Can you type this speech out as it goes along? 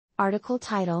Article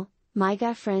title: My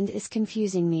Guy Friend is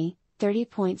Confusing Me, 30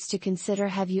 Points to Consider.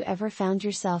 Have you ever found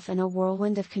yourself in a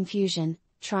whirlwind of confusion,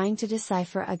 trying to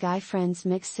decipher a guy friend's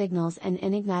mixed signals and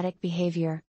enigmatic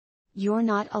behavior? You're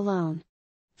not alone.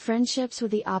 Friendships with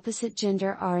the opposite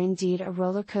gender are indeed a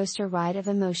roller coaster ride of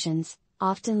emotions,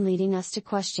 often leading us to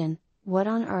question, what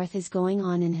on earth is going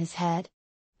on in his head?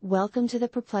 Welcome to the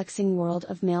perplexing world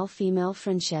of male-female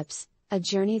friendships, a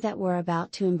journey that we're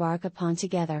about to embark upon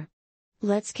together.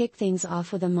 Let's kick things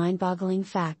off with a mind-boggling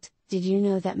fact. Did you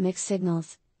know that mixed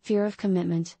signals, fear of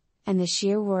commitment, and the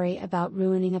sheer worry about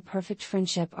ruining a perfect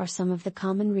friendship are some of the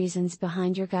common reasons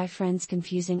behind your guy friend's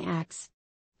confusing acts?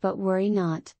 But worry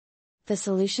not. The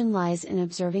solution lies in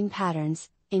observing patterns,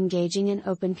 engaging in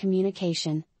open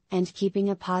communication, and keeping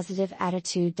a positive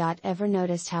attitude. Ever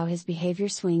noticed how his behavior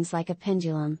swings like a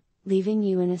pendulum, leaving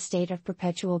you in a state of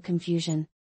perpetual confusion?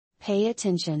 Pay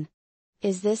attention.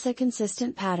 Is this a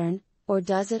consistent pattern, or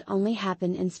does it only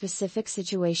happen in specific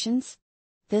situations?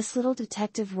 This little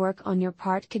detective work on your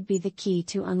part could be the key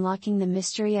to unlocking the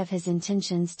mystery of his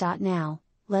intentions. Now,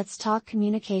 let's talk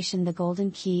communication, the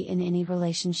golden key in any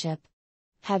relationship.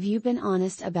 Have you been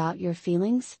honest about your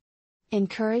feelings?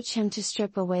 Encourage him to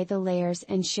strip away the layers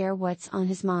and share what's on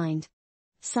his mind.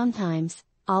 Sometimes,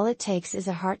 all it takes is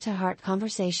a heart-to-heart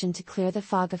conversation to clear the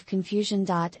fog of confusion.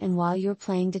 And while you're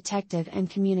playing detective and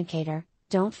communicator,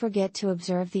 don't forget to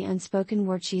observe the unspoken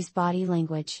word. She's body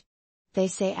language. They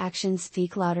say actions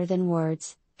speak louder than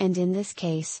words, and in this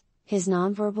case, his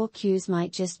nonverbal cues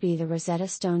might just be the Rosetta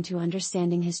Stone to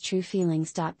understanding his true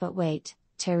feelings. But wait,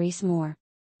 Therese Moore.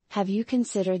 Have you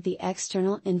considered the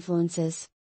external influences?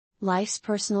 Life's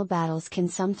personal battles can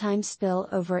sometimes spill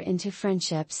over into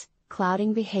friendships,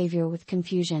 clouding behavior with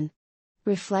confusion.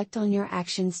 Reflect on your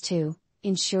actions too,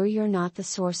 ensure you're not the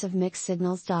source of mixed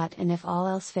signals. And if all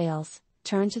else fails,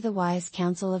 turn to the wise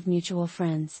counsel of mutual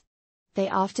friends. They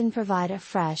often provide a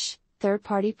fresh,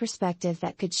 third-party perspective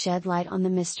that could shed light on the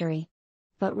mystery.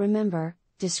 But remember,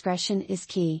 discretion is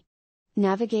key.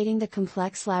 Navigating the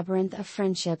complex labyrinth of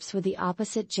friendships with the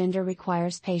opposite gender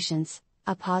requires patience,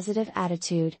 a positive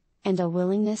attitude, and a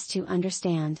willingness to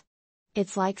understand.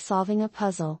 It's like solving a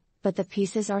puzzle, but the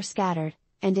pieces are scattered,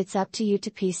 and it's up to you to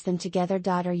piece them together.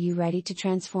 Are you ready to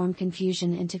transform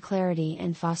confusion into clarity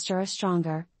and foster a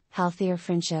stronger, healthier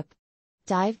friendship?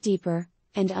 Dive deeper,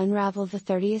 and unravel the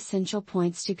 30 essential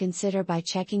points to consider by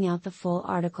checking out the full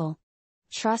article.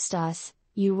 Trust us,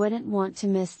 you wouldn't want to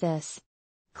miss this.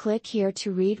 Click here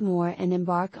to read more and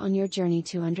embark on your journey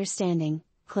to understanding,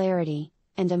 clarity,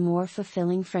 and a more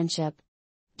fulfilling friendship.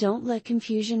 Don't let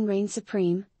confusion reign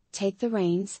supreme, take the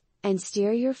reins, and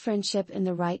steer your friendship in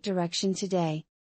the right direction today.